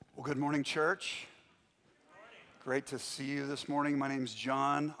Well, good morning, church. Great to see you this morning. My name's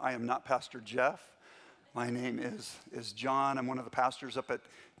John. I am not Pastor Jeff. My name is John. I'm one of the pastors up at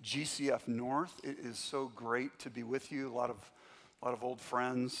GCF North. It is so great to be with you. A lot of old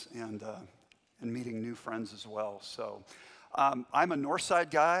friends and meeting new friends as well. So I'm a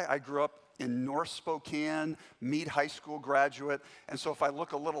Northside guy. I grew up in North Spokane, Meade High School graduate. And so if I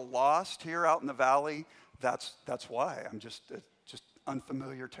look a little lost here out in the valley, that's why. I'm just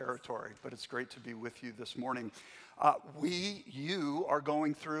unfamiliar territory, but it's great to be with you this morning. You are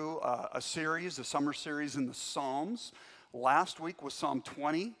going through a summer series in the Psalms. Last week was Psalm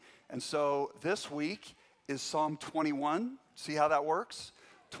 20, and so this week is Psalm 21. See how that works?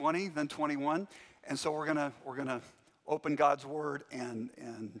 20, then 21. And so we're gonna open God's Word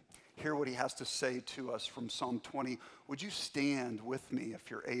and hear what He has to say to us from Psalm 20. Would you stand with me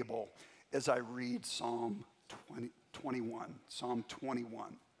if you're able as I read Psalm 21, Psalm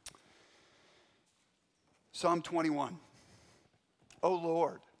 21. Psalm 21. O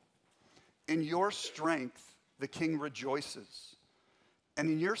Lord, in your strength the king rejoices, and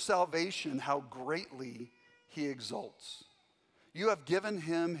in your salvation how greatly he exults. You have given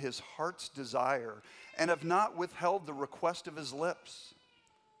him his heart's desire, and have not withheld the request of his lips.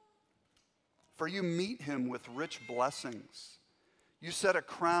 For you meet him with rich blessings. You set a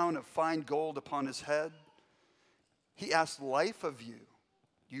crown of fine gold upon his head. He asked life of you.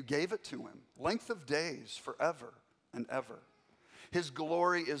 You gave it to him. Length of days forever and ever. His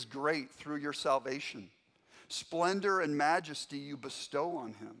glory is great through your salvation. Splendor and majesty you bestow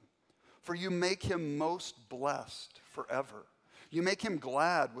on him. For you make him most blessed forever. You make him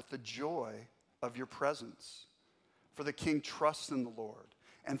glad with the joy of your presence. For the king trusts in the Lord,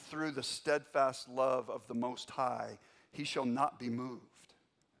 and through the steadfast love of the Most High, he shall not be moved.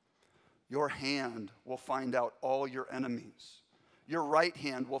 Your hand will find out all your enemies. Your right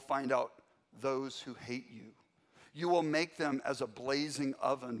hand will find out those who hate you. You will make them as a blazing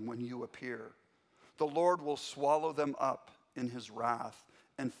oven when you appear. The Lord will swallow them up in his wrath,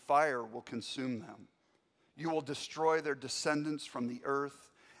 and fire will consume them. You will destroy their descendants from the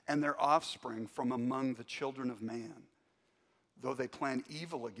earth, and their offspring from among the children of man. Though they plan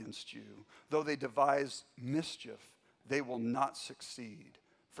evil against you, though they devise mischief, they will not succeed.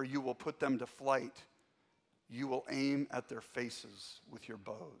 For you will put them to flight. You will aim at their faces with your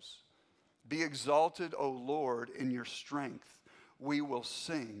bows. Be exalted, O Lord, in your strength. We will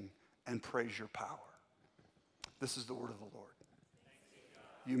sing and praise your power. This is the word of the Lord.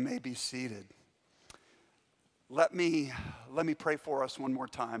 You may be seated. Let me pray for us one more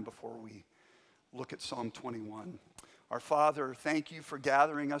time before we look at Psalm 21. Our Father, thank you for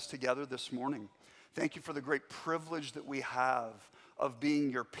gathering us together this morning. Thank you for the great privilege that we have of being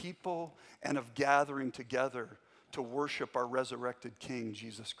your people and of gathering together to worship our resurrected King,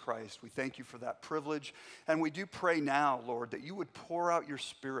 Jesus Christ. We thank you for that privilege. And we do pray now, Lord, that you would pour out your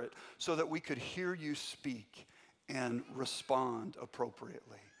Spirit so that we could hear you speak and respond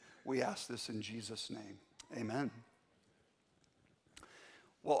appropriately. We ask this in Jesus' name. Amen.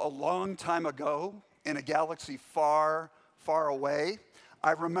 Well, a long time ago, in a galaxy far, far away,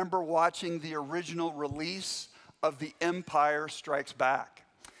 I remember watching the original release of The Empire Strikes Back.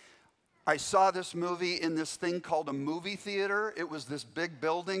 I saw this movie in this thing called a movie theater. It was this big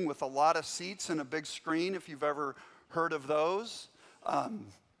building with a lot of seats and a big screen, if you've ever heard of those.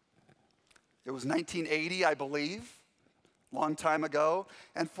 It was 1980, I believe, long time ago.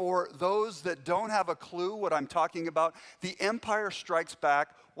 And for those that don't have a clue what I'm talking about, The Empire Strikes Back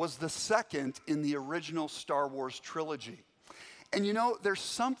was the second in the original Star Wars trilogy. And you know, there's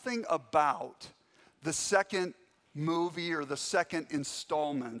something about the second movie or the second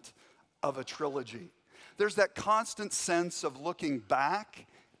installment of a trilogy. There's that constant sense of looking back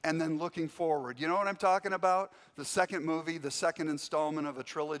and then looking forward. You know what I'm talking about? The second movie, the second installment of a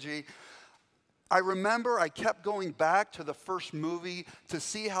trilogy. I remember I kept going back to the first movie to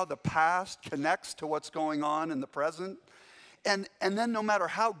see how the past connects to what's going on in the present. And then no matter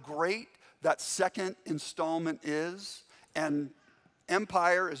how great that second installment is, and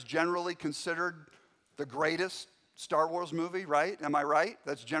Empire is generally considered the greatest Star Wars movie, right? Am I right?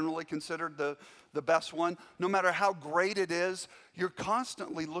 That's generally considered the best one. No matter how great it is, you're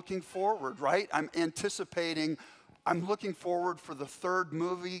constantly looking forward, right? I'm looking forward for the third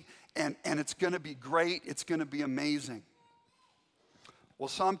movie, and it's going to be great. It's going to be amazing. Well,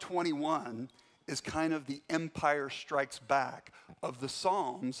 Psalm 21 is kind of the Empire Strikes Back of the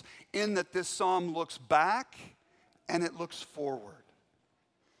Psalms, in that this psalm looks back and it looks forward.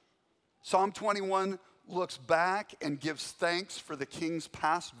 Psalm 21 looks back and gives thanks for the king's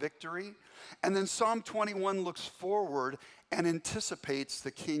past victory. And then Psalm 21 looks forward and anticipates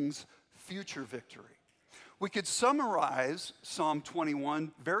the king's future victory. We could summarize Psalm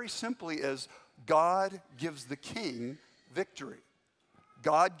 21 very simply as God gives the king victory.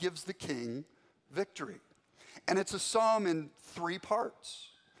 God gives the king victory. And it's a psalm in three parts.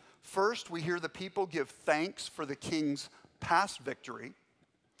 First, we hear the people give thanks for the king's past victory.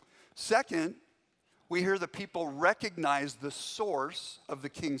 Second, we hear the people recognize the source of the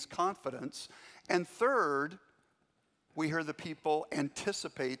king's confidence. And third, we hear the people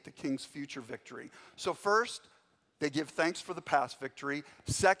anticipate the king's future victory. So first, they give thanks for the past victory.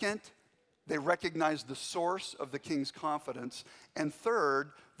 Second, they recognize the source of the king's confidence. And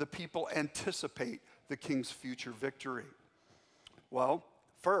third, the people anticipate the king's future victory. Well,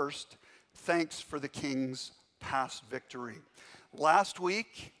 first, thanks for the king's past victory. Last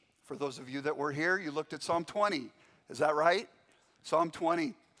week, for those of you that were here, you looked at Psalm 20. Is that right? Psalm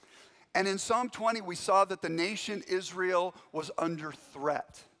 20. And in Psalm 20, we saw that the nation Israel was under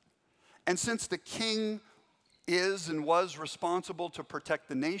threat. And since the king is and was responsible to protect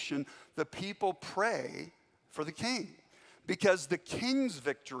the nation, the people pray for the king because the king's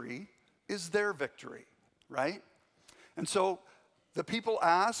victory is their victory, right? And so the people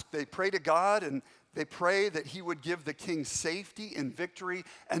ask, they pray to God, and they pray that he would give the king safety and victory.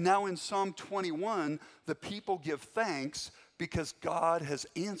 And now in Psalm 21, the people give thanks because God has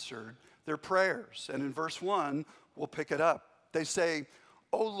answered their prayers. And in verse 1, we'll pick it up. They say,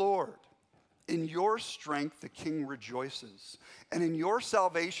 "O Lord, in your strength the king rejoices, and in your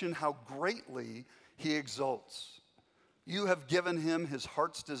salvation how greatly he exults. You have given him his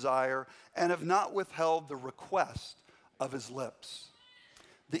heart's desire and have not withheld the request of his lips."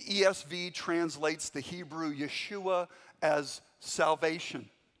 The ESV translates the Hebrew Yeshua as salvation.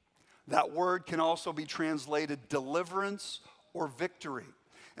 That word can also be translated deliverance or victory.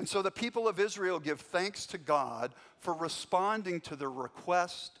 And so the people of Israel give thanks to God for responding to their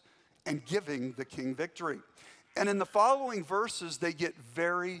request and giving the king victory. And in the following verses, they get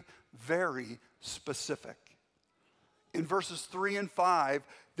very, very specific. In verses 3 and 5,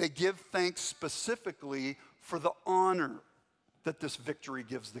 they give thanks specifically for the honor that this victory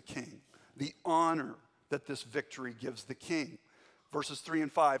gives the king. The honor that this victory gives the king. Verses 3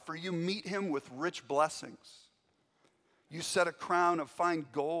 and 5, "For you meet him with rich blessings. You set a crown of fine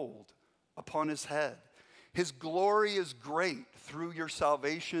gold upon his head. His glory is great through your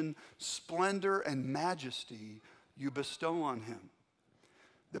salvation. Splendor and majesty you bestow on him."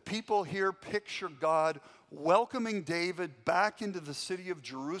 The people here picture God welcoming David back into the city of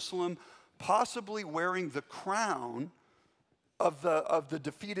Jerusalem, possibly wearing the crown of the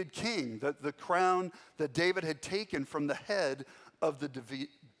defeated king, the crown that David had taken from the head of the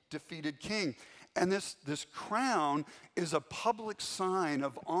defeated king. And this crown is a public sign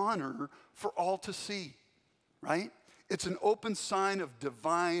of honor for all to see, right? It's an open sign of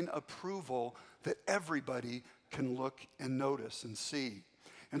divine approval that everybody can look and notice and see.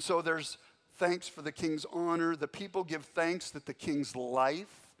 And so there's thanks for the king's honor. The people give thanks that the king's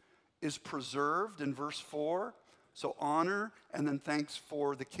life is preserved in verse 4. So honor and then thanks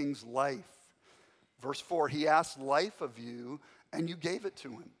for the king's life. Verse 4, "He asked life of you and you gave it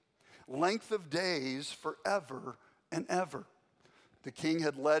to him. Length of days forever and ever." The king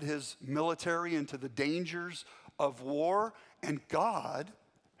had led his military into the dangers of war, and God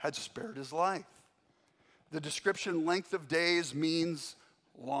had spared his life. The description length of days means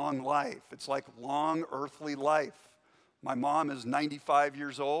long life. It's like long earthly life. My mom is 95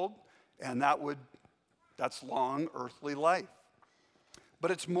 years old, and that's long earthly life.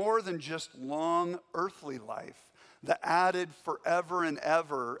 But it's more than just long earthly life. The added forever and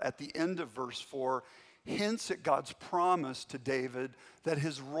ever at the end of verse 4 hints at God's promise to David that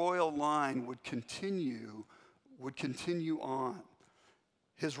his royal line would continue on.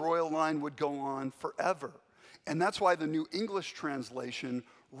 His royal line would go on forever. And that's why the New English translation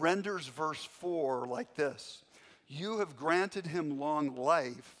renders verse 4 like this: "You have granted him long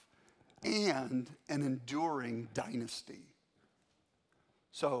life and an enduring dynasty."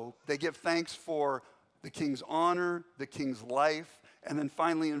 So they give thanks for the king's honor, the king's life, and then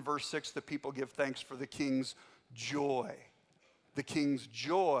finally in verse 6, the people give thanks for the king's joy. The king's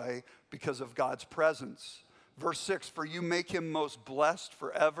joy because of God's presence. Verse 6, "For you make him most blessed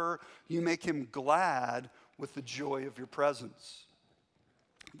forever. You make him glad with the joy of your presence."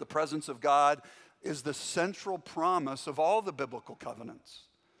 The presence of God is the central promise of all the biblical covenants.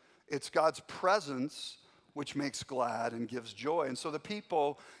 It's God's presence which makes glad and gives joy. And so the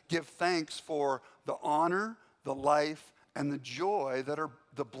people give thanks for the honor, the life, and the joy that are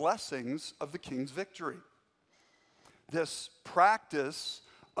the blessings of the king's victory. This practice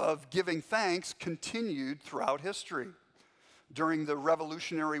of giving thanks continued throughout history. during the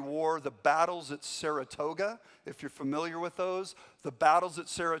Revolutionary War, the battles at Saratoga, if you're familiar with those, the battles at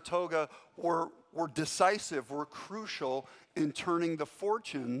Saratoga were decisive, were crucial in turning the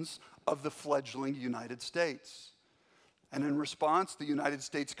fortunes of the fledgling United States. And in response, the United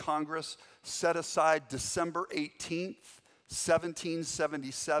States Congress set aside December 18th,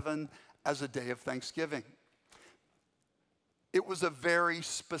 1777, as a day of Thanksgiving. It was a very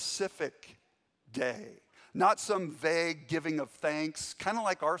specific day. Not some vague giving of thanks, kind of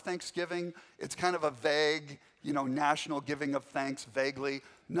like our Thanksgiving. It's kind of a vague, national giving of thanks vaguely.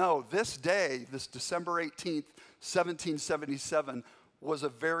 No, this day, this December 18th, 1777, was a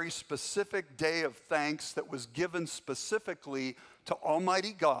very specific day of thanks that was given specifically to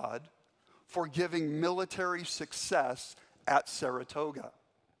Almighty God for giving military success at Saratoga.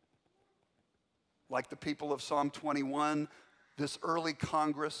 Like the people of Psalm 21, this early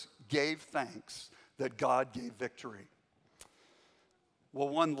Congress gave thanks that God gave victory. Well,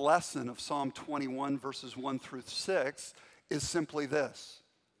 one lesson of Psalm 21, verses 1 through 6, is simply this: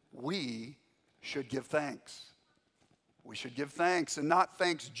 we should give thanks. We should give thanks, and not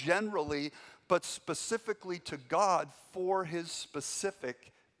thanks generally, but specifically to God for his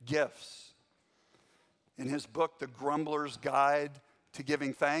specific gifts. In his book, The Grumbler's Guide to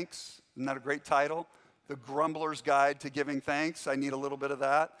Giving Thanks, isn't that a great title? The Grumbler's Guide to Giving Thanks. I need a little bit of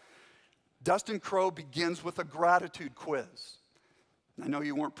that. Dustin Crowe begins with a gratitude quiz. I know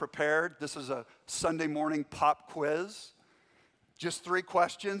you weren't prepared. This is a Sunday morning pop quiz. Just 3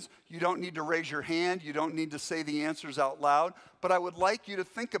 questions. You don't need to raise your hand. You don't need to say the answers out loud. But I would like you to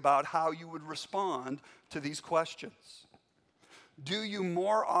think about how you would respond to these questions. Do you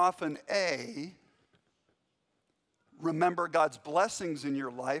more often, A, remember God's blessings in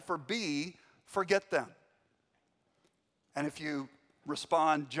your life, or B, forget them? And if you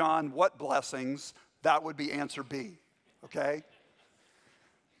respond, John, what blessings? That would be answer B, okay?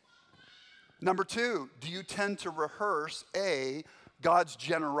 Number 2, do you tend to rehearse A, God's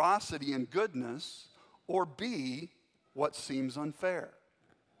generosity and goodness, or B, what seems unfair?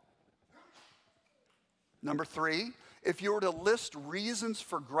 Number 3, if you were to list reasons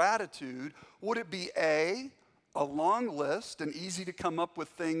for gratitude, would it be A, a long list and easy to come up with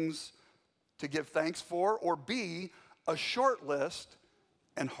things to give thanks for, or B, a short list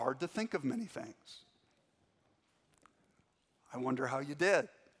and hard to think of many things? I wonder how you did.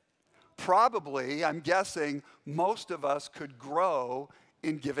 Probably, I'm guessing, most of us could grow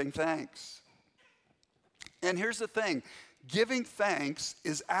in giving thanks. And here's the thing, giving thanks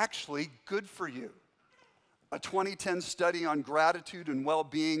is actually good for you. A 2010 study on gratitude and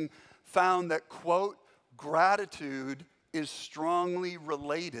well-being found that, quote, gratitude is strongly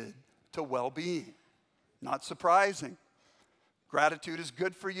related to well-being. Not surprising. Gratitude is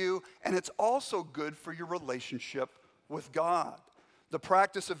good for you, and it's also good for your relationship with God. The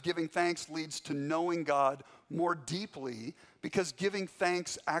practice of giving thanks leads to knowing God more deeply because giving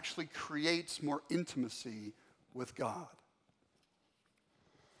thanks actually creates more intimacy with God.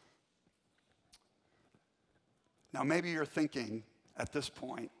 Now, maybe you're thinking at this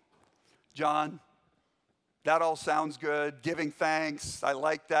point, John, that all sounds good, giving thanks, I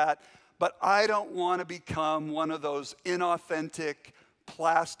like that, but I don't want to become one of those inauthentic,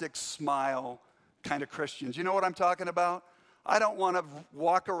 plastic smile kind of Christians. You know what I'm talking about? I don't want to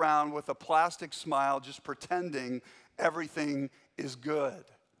walk around with a plastic smile just pretending everything is good.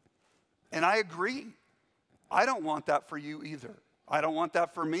 And I agree. I don't want that for you either. I don't want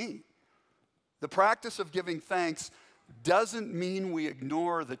that for me. The practice of giving thanks doesn't mean we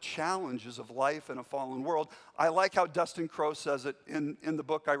ignore the challenges of life in a fallen world. I like how Dustin Crowe says it in the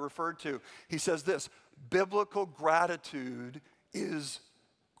book I referred to. He says this: biblical gratitude is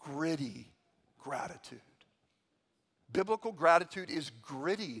gritty gratitude. Biblical gratitude is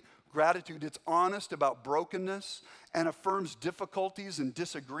gritty gratitude. It's honest about brokenness and affirms difficulties and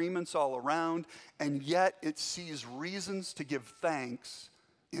disagreements all around, and yet it sees reasons to give thanks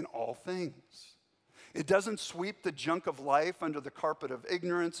in all things. It doesn't sweep the junk of life under the carpet of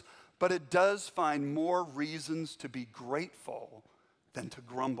ignorance, but it does find more reasons to be grateful than to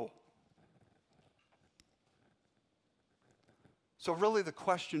grumble. So really the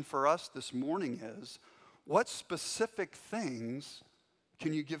question for us this morning is, what specific things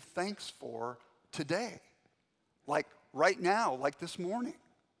can you give thanks for today? Like right now, like this morning.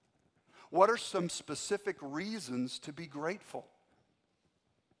 What are some specific reasons to be grateful?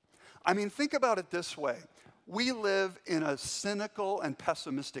 I mean, think about it this way. We live in a cynical and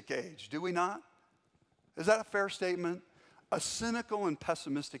pessimistic age, do we not? Is that a fair statement? A cynical and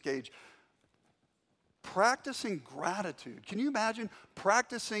pessimistic age. Practicing gratitude. Can you imagine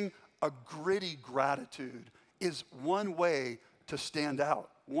practicing a gritty gratitude is one way to stand out,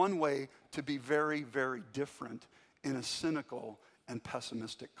 one way to be very, very different in a cynical and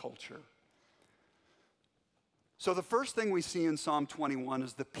pessimistic culture. So the first thing we see in Psalm 21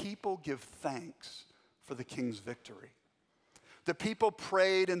 is the people give thanks for the king's victory. The people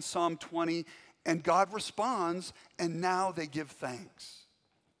prayed in Psalm 20, and God responds, and now they give thanks.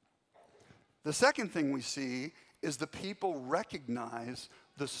 The second thing we see is the people recognize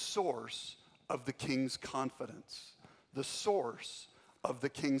the source of the king's confidence. The source of the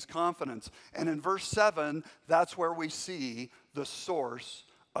king's confidence. And in verse 7, that's where we see the source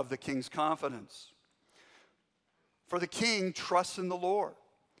of the king's confidence. For the king trusts in the Lord,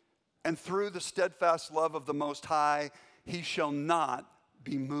 and through the steadfast love of the Most High, he shall not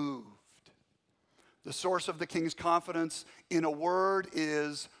be moved. The source of the king's confidence, in a word,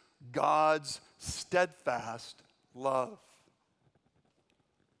 is God's steadfast love.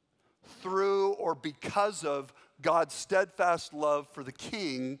 Through or because of God's steadfast love for the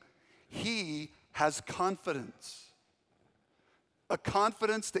king, he has confidence. A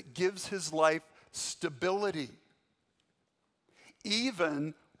confidence that gives his life stability,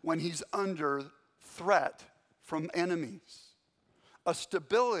 even when he's under threat from enemies. A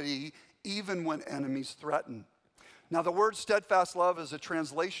stability even when enemies threaten. Now, the word steadfast love is a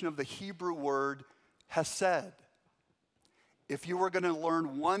translation of the Hebrew word hesed. If you were going to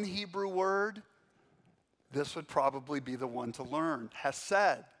learn one Hebrew word, this would probably be the one to learn.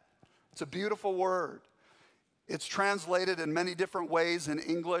 Hesed. It's a beautiful word. It's translated in many different ways in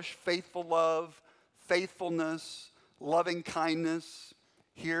English: faithful love, faithfulness, loving kindness.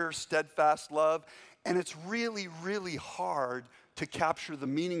 Here, steadfast love. And it's really, really hard to capture the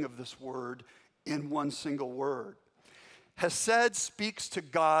meaning of this word in one single word. Hesed speaks to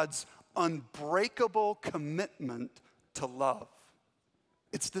God's unbreakable commitment to love.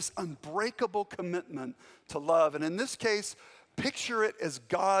 It's this unbreakable commitment to love. And in this case, picture it as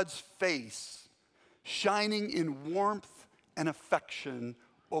God's face shining in warmth and affection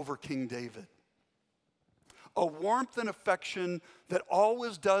over King David. A warmth and affection that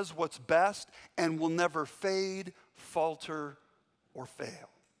always does what's best and will never fade, falter, or fail.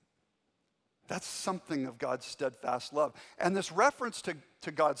 That's something of God's steadfast love. And this reference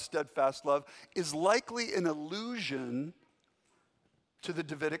to God's steadfast love is likely an allusion to the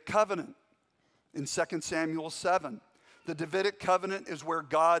Davidic covenant in 2 Samuel 7. The Davidic covenant is where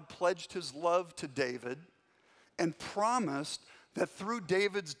God pledged his love to David and promised that through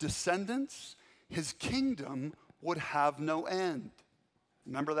David's descendants, his kingdom would have no end.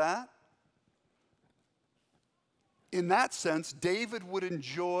 Remember that? In that sense, David would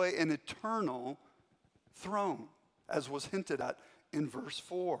enjoy an eternal throne, as was hinted at in verse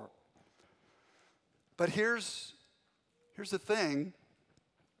 4. But here's the thing.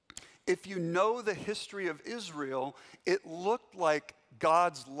 If you know the history of Israel, it looked like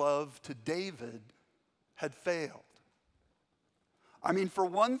God's love to David had failed. I mean, for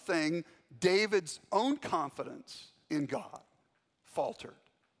one thing, David's own confidence in God faltered,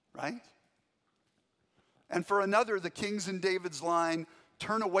 right? And for another, the kings in David's line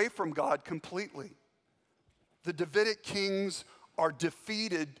turn away from God completely. The Davidic kings are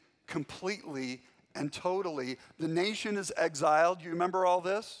defeated completely and totally. The nation is exiled. You remember all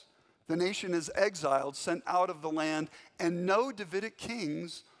this? The nation is exiled, sent out of the land, and no Davidic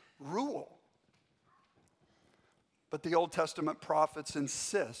kings rule. But the Old Testament prophets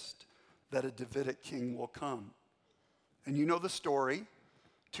insist that a Davidic king will come. And you know the story.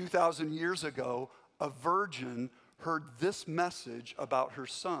 2,000 years ago, a virgin heard this message about her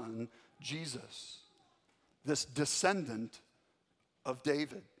son, Jesus, this descendant of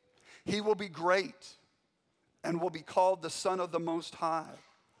David. He will be great and will be called the Son of the Most High.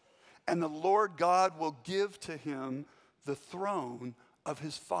 And the Lord God will give to him the throne of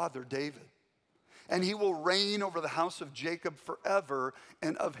his father David. And he will reign over the house of Jacob forever,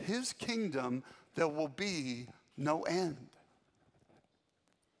 and of his kingdom there will be no end.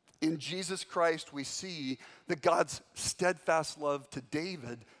 In Jesus Christ, we see that God's steadfast love to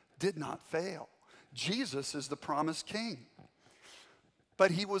David did not fail. Jesus is the promised king.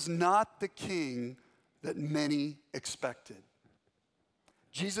 But he was not the king that many expected.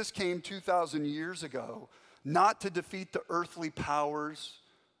 Jesus came 2,000 years ago not to defeat the earthly powers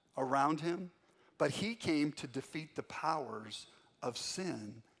around him, but he came to defeat the powers of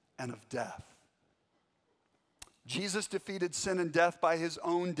sin and of death. Jesus defeated sin and death by his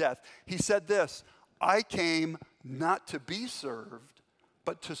own death. He said this, "I came not to be served,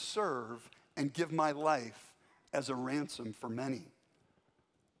 but to serve and give my life as a ransom for many."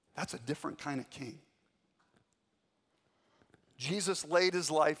 That's a different kind of king. Jesus laid his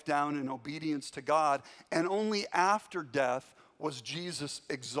life down in obedience to God, and only after death was Jesus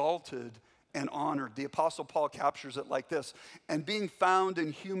exalted and honored. The Apostle Paul captures it like this: and being found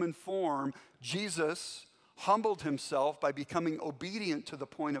in human form, Jesus humbled himself by becoming obedient to the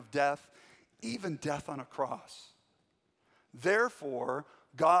point of death, even death on a cross. Therefore,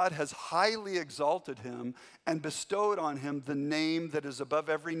 God has highly exalted him and bestowed on him the name that is above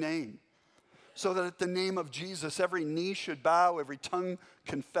every name, so that at the name of Jesus, every knee should bow, every tongue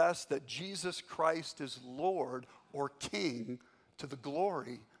confess that Jesus Christ is Lord or King, to the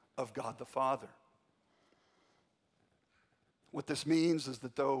glory of God the Father. What this means is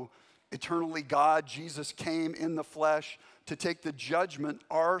that though eternally God, Jesus came in the flesh to take the judgment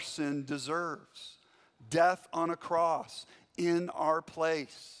our sin deserves, death on a cross in our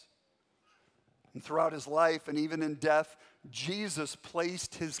place. And throughout his life and even in death, Jesus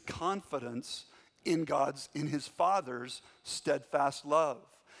placed his confidence in his Father's steadfast love.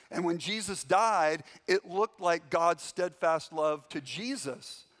 And when Jesus died, it looked like God's steadfast love to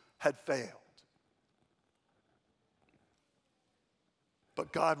Jesus had failed.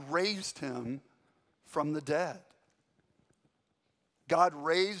 But God raised him from the dead. God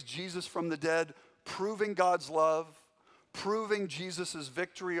raised Jesus from the dead, proving God's love, proving Jesus'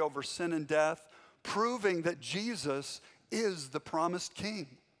 victory over sin and death, proving that Jesus is the promised King.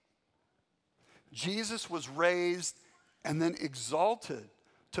 Jesus was raised and then exalted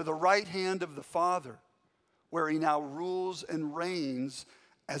to the right hand of the Father, where he now rules and reigns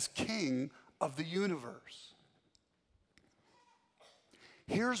as King of the universe.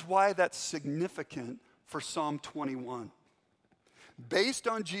 Here's why that's significant for Psalm 21. Based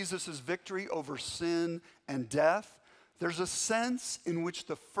on Jesus' victory over sin and death, there's a sense in which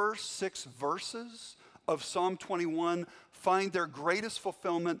the first 6 verses of Psalm 21 find their greatest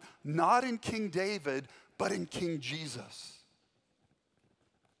fulfillment not in King David, but in King Jesus.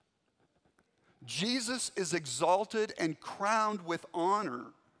 Jesus is exalted and crowned with honor,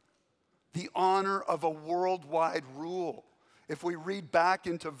 the honor of a worldwide rule. If we read back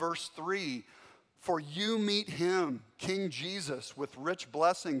into verse 3, for you meet him, King Jesus, with rich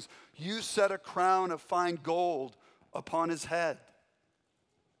blessings. You set a crown of fine gold upon his head.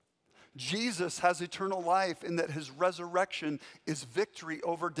 Jesus has eternal life in that his resurrection is victory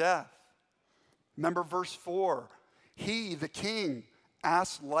over death. Remember verse 4, he, the King,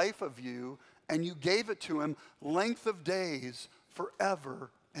 asked life of you, and you gave it to him, length of days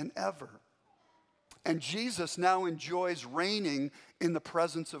forever and ever. And Jesus now enjoys reigning in the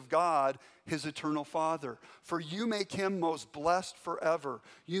presence of God, his eternal Father. For you make him most blessed forever.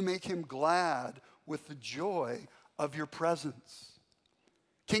 You make him glad with the joy of your presence.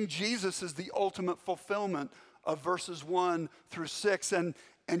 King Jesus is the ultimate fulfillment of verses 1 through 6. And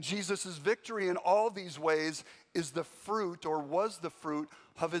Jesus' victory in all these ways is the fruit, or was the fruit,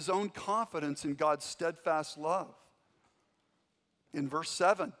 of his own confidence in God's steadfast love. In verse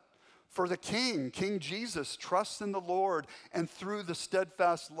 7, for the King, King Jesus, trusts in the Lord, and through the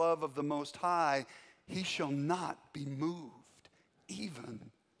steadfast love of the Most High, he shall not be moved,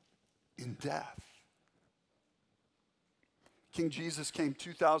 even in death. King Jesus came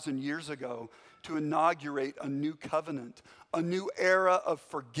 2,000 years ago to inaugurate a new covenant, a new era of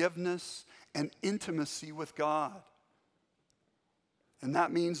forgiveness and intimacy with God. And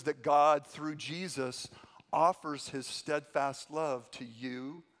that means that God, through Jesus, offers his steadfast love to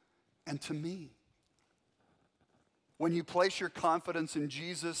you and to me. When you place your confidence in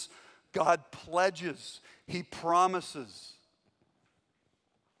Jesus, God pledges, he promises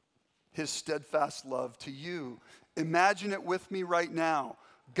his steadfast love to you. Imagine it with me right now.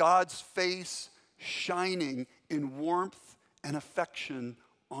 God's face shining in warmth and affection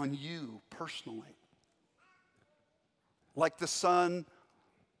on you personally. Like the sun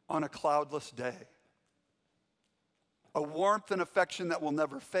on a cloudless day. A warmth and affection that will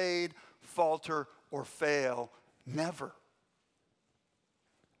never fade, falter, or fail. Never.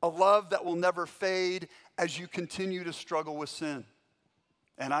 A love that will never fade as you continue to struggle with sin.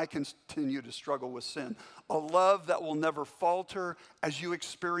 And I continue to struggle with sin. A love that will never falter as you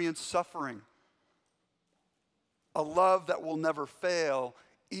experience suffering. A love that will never fail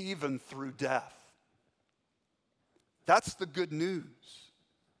even through death. That's the good news.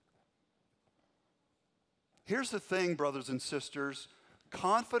 Here's the thing, brothers and sisters.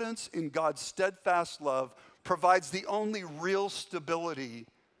 Confidence in God's steadfast love provides the only real stability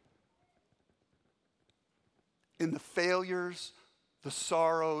in the failures, the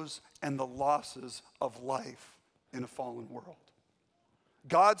sorrows, and the losses of life in a fallen world.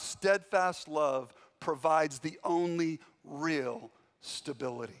 God's steadfast love provides the only real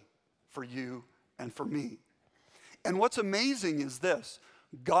stability for you and for me. And what's amazing is this: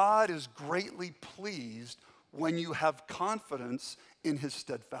 God is greatly pleased when you have confidence in his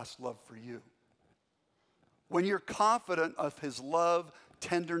steadfast love for you. When you're confident of his love,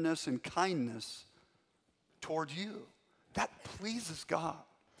 tenderness, and kindness toward you, that pleases God.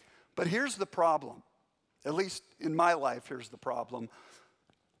 But here's the problem. At least in my life, here's the problem.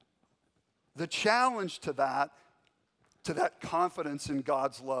 The challenge to that confidence in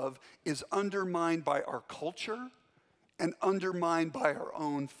God's love is undermined by our culture and undermined by our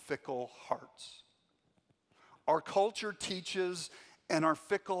own fickle hearts. Our culture teaches, and our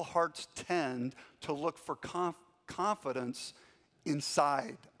fickle hearts tend to look for confidence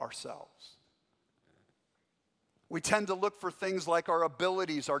inside ourselves. We tend to look for things like our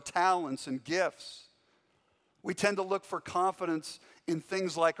abilities, our talents, and gifts. We tend to look for confidence in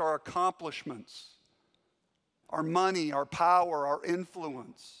things like our accomplishments, our money, our power, our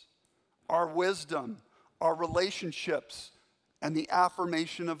influence, our wisdom, our relationships, and the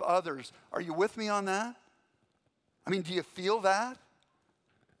affirmation of others. Are you with me on that? I mean, do you feel that?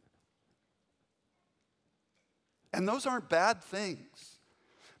 And those aren't bad things.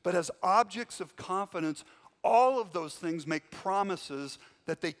 But as objects of confidence, all of those things make promises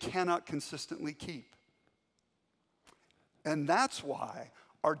that they cannot consistently keep. And that's why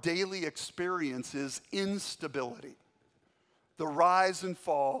our daily experience is instability, the rise and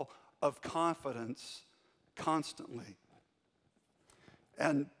fall of confidence constantly.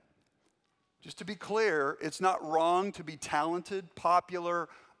 And just to be clear, it's not wrong to be talented, popular,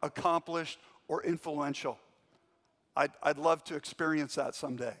 accomplished, or influential. I'd love to experience that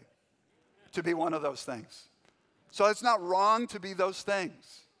someday, to be one of those things. So it's not wrong to be those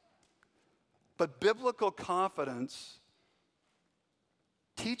things. But biblical confidence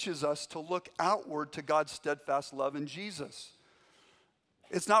teaches us to look outward to God's steadfast love in Jesus.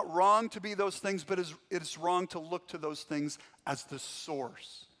 It's not wrong to be those things, but it's wrong to look to those things as the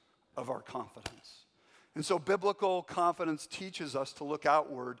source of our confidence. And so biblical confidence teaches us to look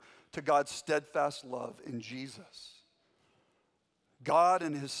outward to God's steadfast love in Jesus. God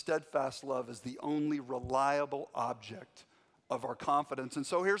and his steadfast love is the only reliable object of our confidence. And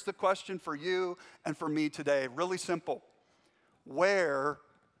so here's the question for you and for me today. Really simple. Where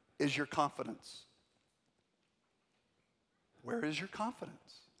is your confidence? Where is your confidence?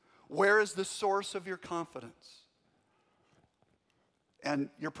 Where is the source of your confidence? And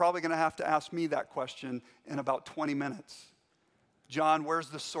you're probably going to have to ask me that question in about 20 minutes. John, where's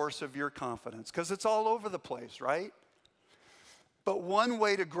the source of your confidence? Because it's all over the place, right? But one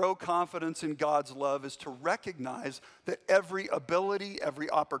way to grow confidence in God's love is to recognize that every ability, every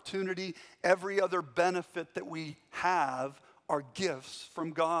opportunity, every other benefit that we have are gifts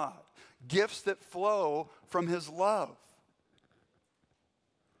from God, gifts that flow from his love.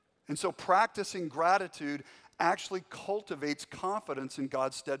 And so practicing gratitude actually cultivates confidence in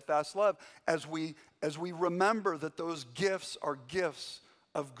God's steadfast love as we remember that those gifts are gifts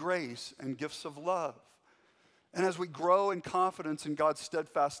of grace and gifts of love. And as we grow in confidence in God's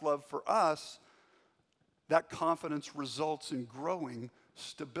steadfast love for us, that confidence results in growing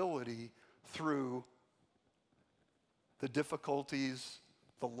stability through the difficulties,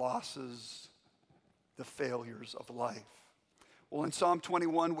 the losses, the failures of life. Well, in Psalm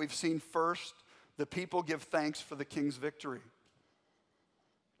 21, we've seen first, the people give thanks for the king's victory.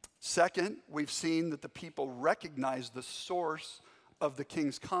 Second, we've seen that the people recognize the source of the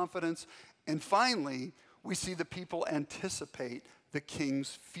king's confidence. And finally, we see the people anticipate the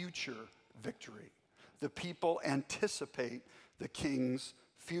king's future victory. The people anticipate the king's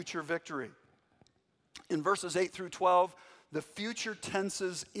future victory. In verses 8 through 12, the future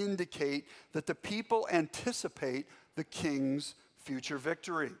tenses indicate that the people anticipate the king's future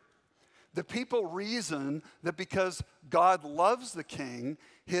victory. The people reason that because God loves the king,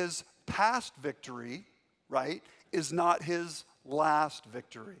 his past victory, right, is not his last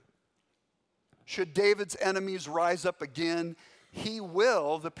victory. Should David's enemies rise up again, he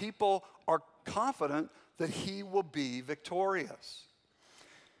will. The people are confident that he will be victorious.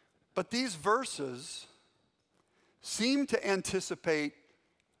 But these verses seem to anticipate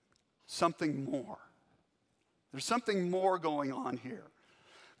something more. There's something more going on here.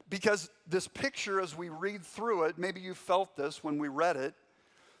 Because this picture, as we read through it, maybe you felt this when we read it,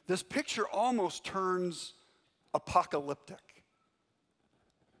 this picture almost turns apocalyptic.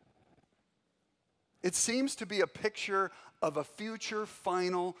 It seems to be a picture of a future,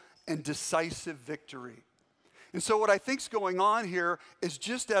 final, and decisive victory. And so what I think is going on here is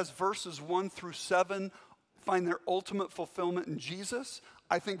just as verses 1 through 7 find their ultimate fulfillment in Jesus,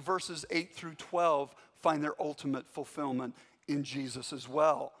 I think verses 8 through 12 find their ultimate fulfillment in Jesus as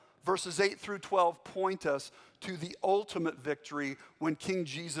well. Verses 8 through 12 point us to the ultimate victory when King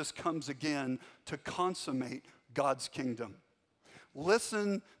Jesus comes again to consummate God's kingdom.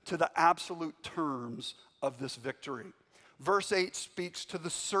 Listen to the absolute terms of this victory. Verse 8 speaks to the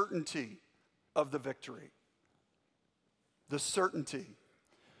certainty of the victory. The certainty.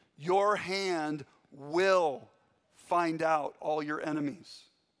 Your hand will find out all your enemies.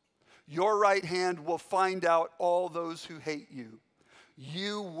 Your right hand will find out all those who hate you.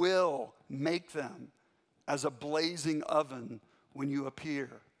 You will make them as a blazing oven when you appear.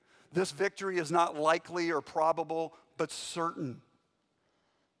 This victory is not likely or probable, but certain.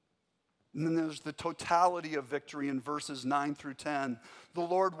 And then there's the totality of victory in verses 9 through 10. The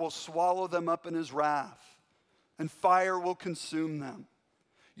Lord will swallow them up in his wrath, and fire will consume them.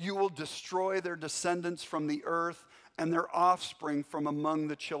 You will destroy their descendants from the earth and their offspring from among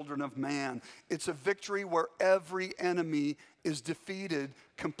the children of man. It's a victory where every enemy is defeated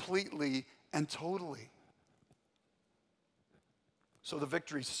completely and totally. So the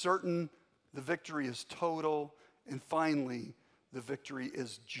victory is certain, the victory is total, and finally, the victory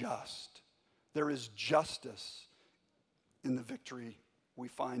is just. There is justice in the victory we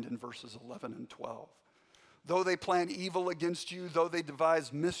find in verses 11 and 12. Though they plan evil against you, though they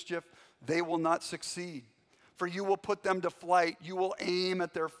devise mischief, they will not succeed. For you will put them to flight. You will aim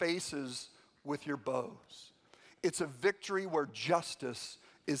at their faces with your bows. It's a victory where justice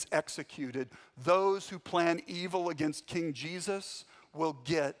is executed. Those who plan evil against King Jesus will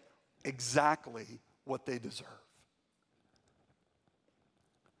get exactly what they deserve.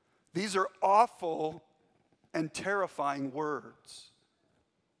 These are awful and terrifying words.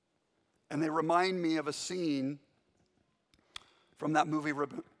 And they remind me of a scene from that movie,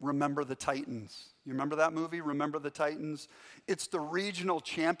 Remember the Titans. You remember that movie, Remember the Titans? It's the regional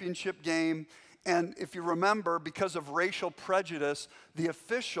championship game. And if you remember, because of racial prejudice, the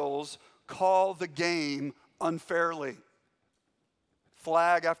officials call the game unfairly.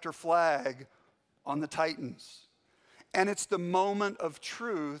 Flag after flag on the Titans. And it's the moment of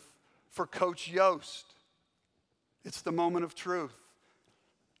truth for Coach Yost. It's the moment of truth.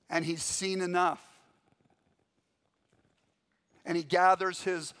 And he's seen enough. And he gathers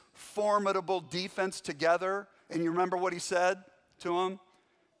his formidable defense together. And you remember what he said to him?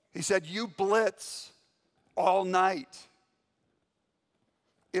 He said, you blitz all night.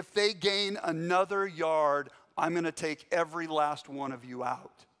 If they gain another yard, I'm going to take every last one of you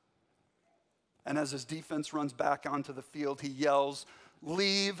out. And as his defense runs back onto the field, he yells,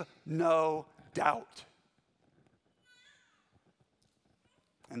 leave no doubt.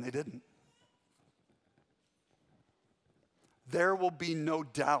 And they didn't. There will be no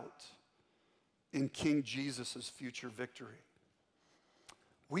doubt in King Jesus' future victory.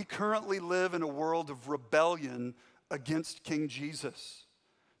 We currently live in a world of rebellion against King Jesus.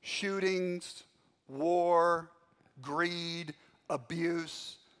 Shootings, war, greed,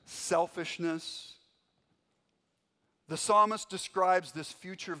 abuse, selfishness. The psalmist describes this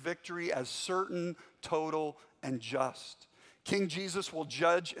future victory as certain, total, and just. King Jesus will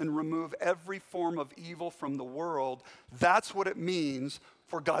judge and remove every form of evil from the world. That's what it means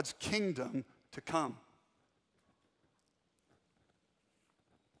for God's kingdom to come.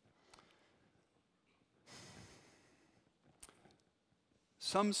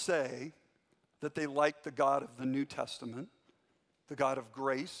 Some say that they like the God of the New Testament, the God of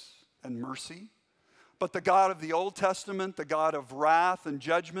grace and mercy, but the God of the Old Testament, the God of wrath and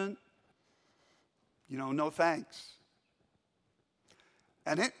judgment, no thanks.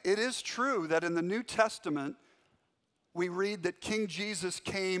 And it is true that in the New Testament, we read that King Jesus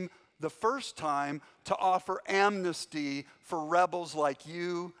came the first time to offer amnesty for rebels like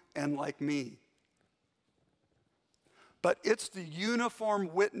you and like me. But it's the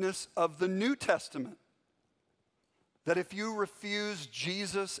uniform witness of the New Testament that if you refuse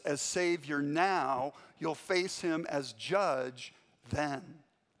Jesus as Savior now, you'll face him as judge then.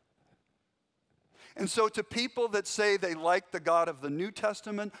 And so to people that say they like the God of the New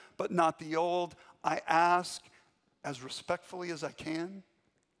Testament but not the Old, I ask as respectfully as I can,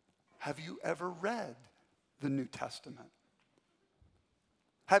 have you ever read the New Testament?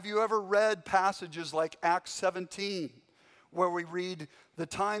 Have you ever read passages like Acts 17, where we read, the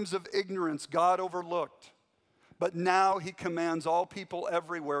times of ignorance God overlooked, but now he commands all people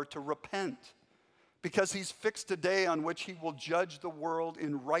everywhere to repent, because he's fixed a day on which he will judge the world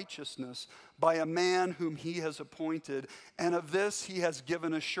in righteousness by a man whom he has appointed, and of this he has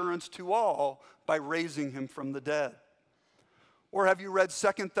given assurance to all by raising him from the dead. Or have you read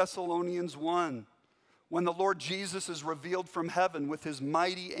 2 Thessalonians 1, when the Lord Jesus is revealed from heaven with his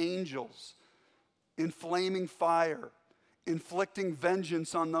mighty angels in flaming fire, inflicting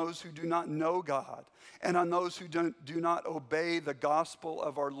vengeance on those who do not know God and on those who do not obey the gospel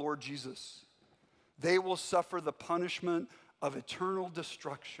of our Lord Jesus. They will suffer the punishment of eternal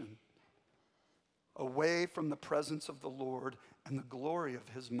destruction away from the presence of the Lord and the glory of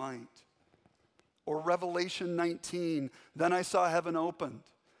his might. Or Revelation 19, then I saw heaven opened,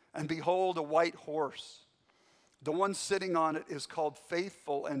 and behold, a white horse. The one sitting on it is called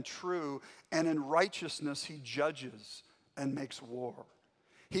Faithful and True, and in righteousness he judges and makes war.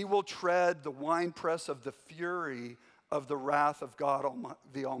 He will tread the winepress of the fury of the wrath of God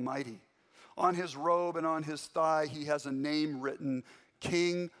the Almighty. On his robe and on his thigh he has a name written,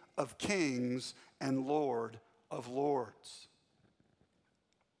 King of Kings and Lord of Lords.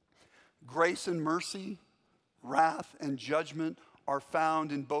 Grace and mercy, wrath and judgment are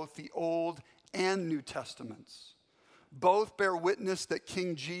found in both the Old and New Testaments. Both bear witness that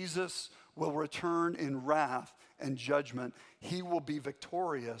King Jesus will return in wrath and judgment. He will be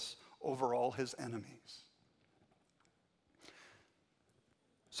victorious over all his enemies.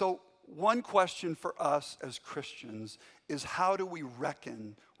 So, one question for us as Christians is, how do we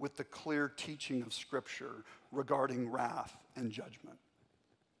reckon with the clear teaching of Scripture regarding wrath and judgment?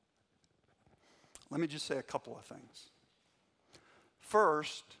 Let me just say a couple of things.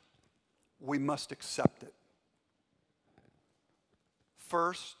 First, we must accept it.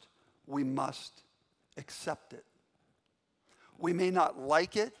 First, we must accept it. We may not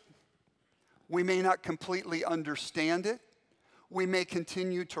like it. We may not completely understand it. We may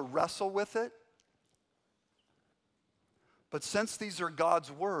continue to wrestle with it. But since these are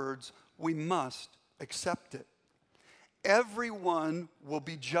God's words, we must accept it. Everyone will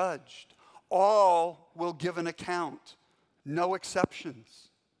be judged. All will give an account. No exceptions.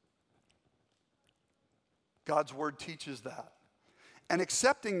 God's word teaches that. And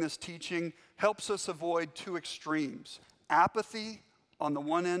accepting this teaching helps us avoid two extremes: apathy on the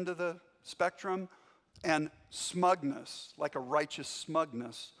one end of the spectrum and smugness, like a righteous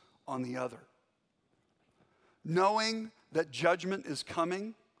smugness, on the other. Knowing that judgment is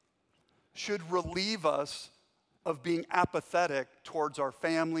coming should relieve us of being apathetic towards our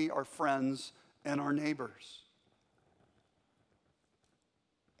family, our friends, and our neighbors.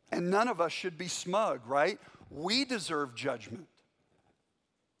 And none of us should be smug, right? We deserve judgment.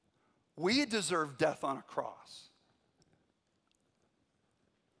 We deserve death on a cross.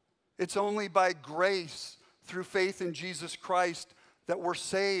 It's only by grace through faith in Jesus Christ that we're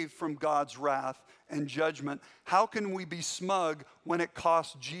saved from God's wrath and judgment. How can we be smug when it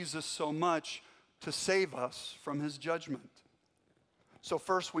cost Jesus so much to save us from his judgment? So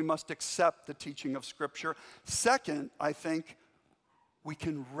first, we must accept the teaching of Scripture. Second, I think we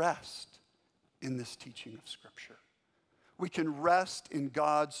can rest in this teaching of Scripture. We can rest in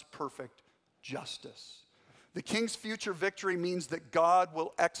God's perfect justice. The king's future victory means that God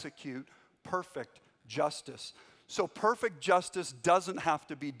will execute perfect justice. So perfect justice doesn't have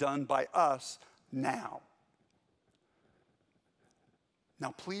to be done by us now.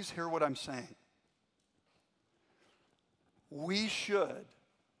 Now, please hear what I'm saying. We should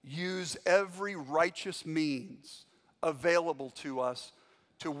use every righteous means available to us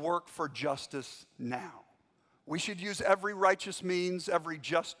to work for justice now. We should use every righteous means, every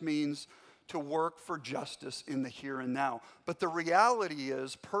just means to work for justice in the here and now. But the reality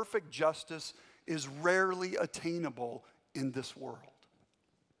is, perfect justice is rarely attainable in this world.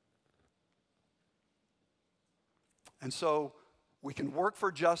 And so we can work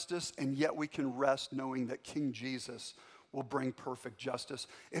for justice, and yet we can rest knowing that King Jesus will bring perfect justice.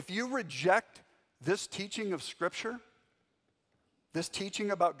 If you reject this teaching of Scripture, this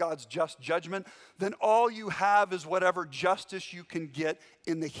teaching about God's just judgment, then all you have is whatever justice you can get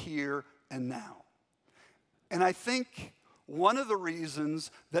in the here and now. And I think one of the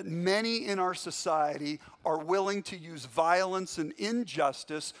reasons that many in our society are willing to use violence and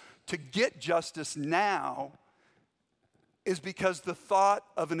injustice to get justice now is because the thought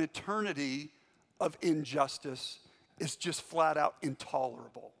of an eternity of injustice is just flat out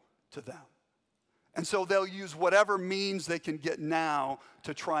intolerable to them. And so they'll use whatever means they can get now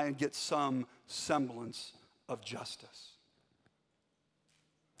to try and get some semblance of justice.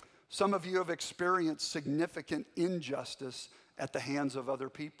 Some of you have experienced significant injustice at the hands of other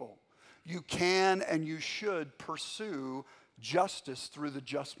people. You can and you should pursue justice through the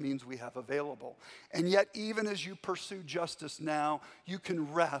just means we have available. And yet, even as you pursue justice now, you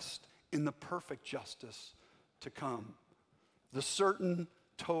can rest in the perfect justice to come. The certain,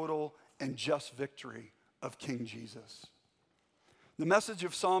 total, and just victory of King Jesus. The message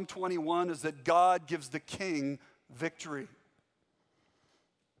of Psalm 21 is that God gives the king victory.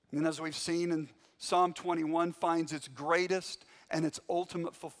 And as we've seen in Psalm 21, finds its greatest and its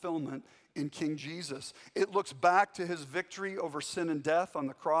ultimate fulfillment in King Jesus. It looks back to his victory over sin and death on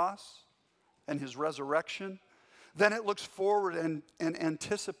the cross and his resurrection. Then it looks forward and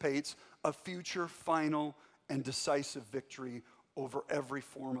anticipates a future final and decisive victory over every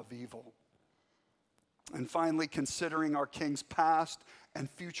form of evil. And finally, considering our King's past and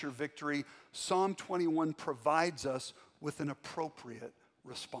future victory, Psalm 21 provides us with an appropriate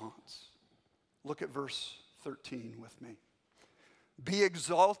response. Look at verse 13 with me. Be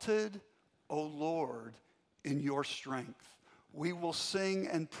exalted, O Lord, in your strength. We will sing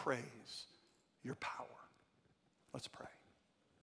and praise your power. Let's pray.